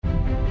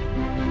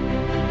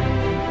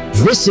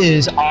This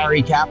is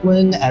Ari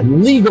Kaplan at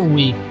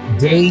Legalweek,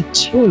 Day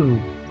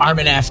 2.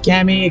 Armin F.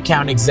 Kami,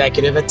 Account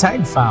Executive at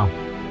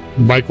Titanfile.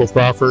 Michael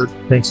Crawford,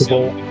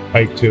 Principal,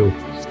 Pike 2.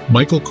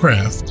 Michael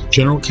Kraft,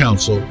 General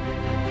Counsel,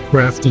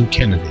 Kraft and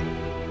Kennedy.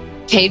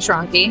 Paige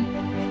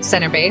Ronke,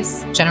 Center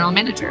Base, General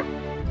Manager.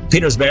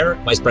 Peter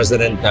Zver, Vice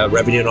President,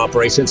 Revenue and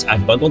Operations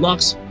at Bundle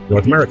Docs,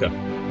 North America.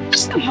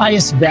 What's the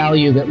highest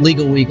value that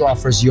Legalweek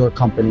offers your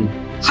company?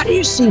 How do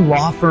you see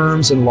law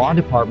firms and law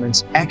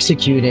departments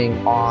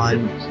executing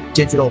on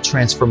digital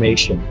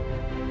transformation?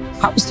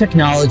 How is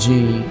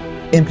technology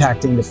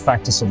impacting the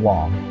practice of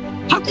law?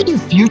 How can you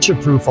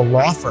future-proof a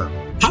law firm?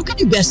 How can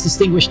you best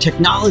distinguish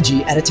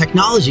technology at a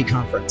technology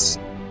conference?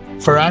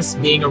 For us,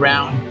 being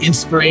around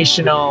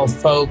inspirational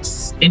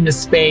folks in the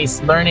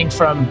space, learning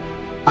from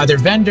other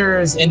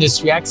vendors,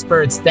 industry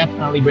experts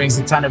definitely brings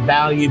a ton of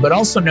value, but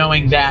also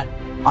knowing that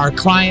our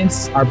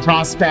clients, our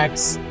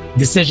prospects,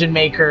 decision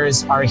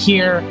makers are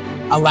here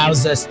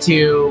allows us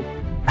to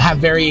have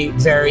very,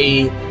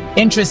 very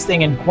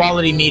interesting and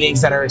quality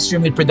meetings that are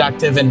extremely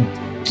productive and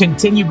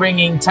continue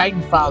bringing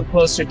Titanfile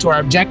closer to our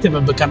objective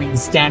of becoming the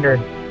standard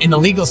in the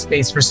legal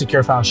space for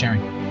secure file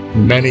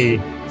sharing. Many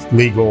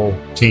legal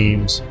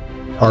teams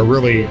are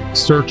really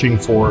searching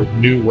for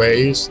new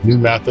ways, new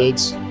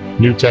methods,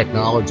 new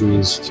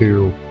technologies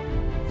to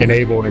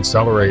enable and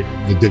accelerate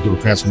the digital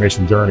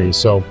transformation journey.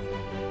 So,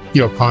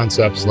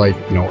 concepts like,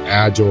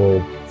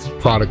 agile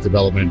product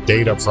development,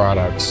 data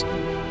products,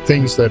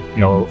 things that,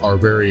 are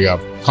very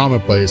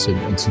commonplace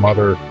in some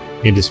other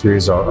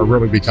industries are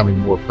really becoming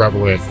more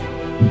prevalent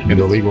in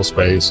the legal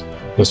space.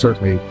 There's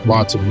certainly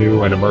lots of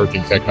new and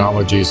emerging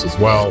technologies as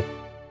well.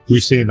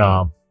 We've seen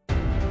a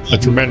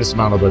tremendous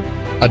amount of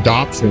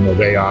adoption of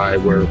AI,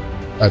 where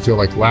I feel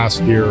like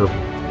last year,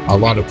 a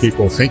lot of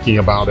people thinking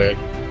about it.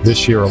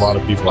 This year, a lot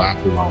of people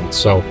acting on it.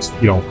 So,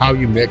 how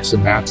you mix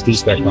and match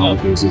these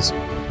technologies is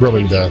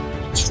really the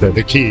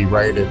key,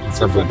 right, in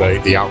terms of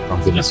the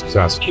outcomes and the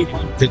success.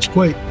 It's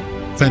quite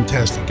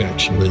fantastic,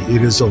 actually.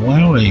 It is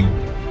allowing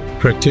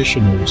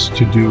practitioners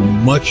to do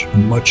much,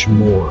 much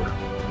more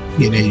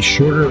in a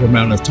shorter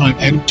amount of time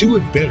and do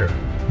it better,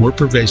 more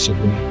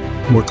pervasively,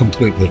 more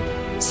completely.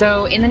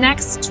 So in the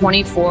next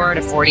 24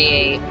 to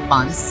 48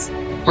 months,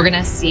 we're going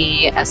to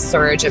see a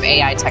surge of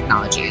AI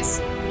technologies,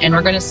 and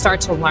we're going to start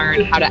to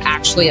learn how to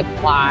actually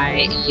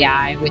apply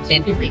AI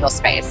within the legal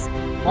space.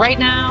 Right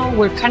now,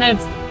 we're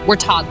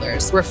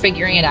toddlers. We're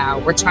figuring it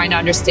out. We're trying to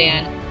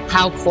understand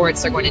how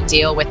courts are going to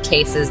deal with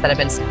cases that have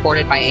been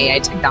supported by AI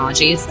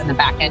technologies in the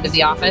back end of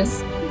the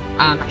office,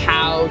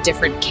 how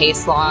different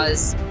case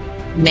laws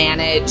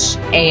manage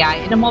AI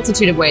in a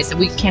multitude of ways that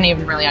we can't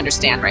even really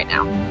understand right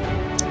now.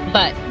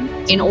 But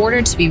in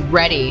order to be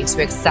ready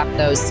to accept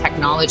those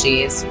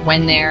technologies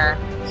when they're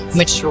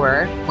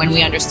mature, when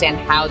we understand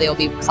how they'll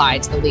be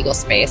applied to the legal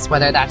space,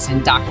 whether that's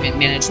in document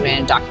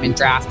management, document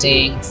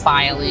drafting,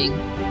 filing,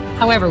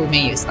 however we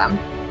may use them,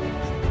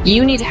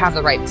 you need to have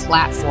the right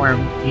platform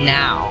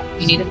now.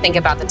 You need to think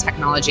about the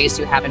technologies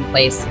you have in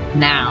place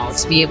now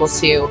to be able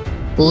to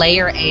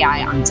layer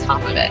AI on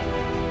top of it.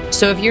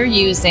 So if you're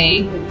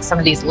using some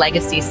of these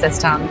legacy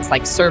systems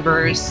like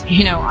servers,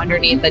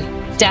 underneath the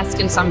desk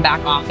in some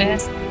back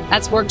office,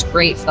 that's worked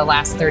great for the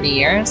last 30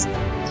 years.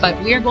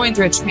 But we are going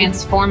through a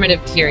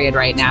transformative period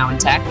right now in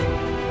tech.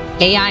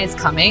 AI is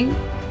coming.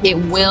 It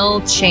will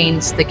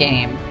change the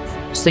game.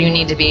 So you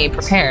need to be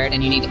prepared,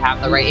 and you need to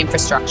have the right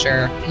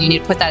infrastructure, and you need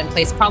to put that in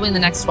place probably in the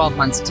next 12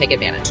 months to take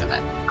advantage of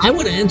it. I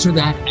would answer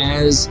that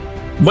as,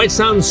 might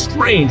sound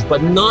strange,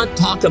 but not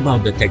talk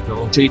about the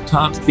technology,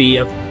 talk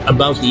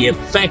about the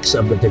effects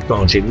of the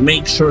technology.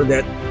 Make sure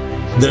that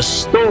the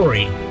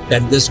story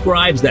that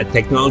describes that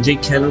technology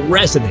can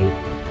resonate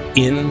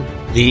in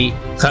the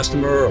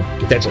customer or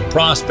potential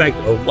prospect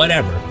or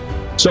whatever.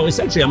 So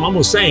essentially, I'm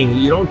almost saying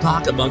you don't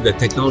talk about the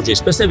technology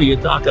specifically, you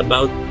talk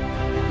about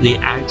the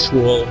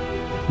actual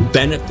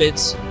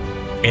benefits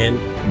and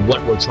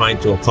what we're trying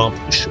to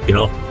accomplish,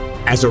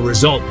 as a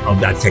result of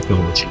that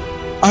technology.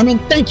 Armin,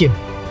 thank you.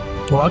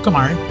 You're welcome,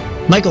 Ari.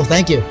 Michael,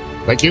 thank you.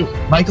 Thank you.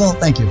 Michael,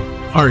 thank you.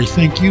 Ari,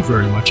 thank you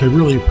very much. I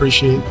really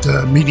appreciate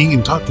meeting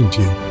and talking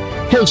to you.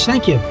 Paige,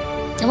 thank you.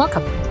 You're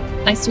welcome.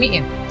 Nice to meet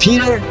you.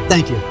 Peter,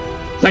 thank you.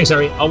 Thanks,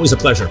 Ari. Always a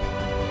pleasure.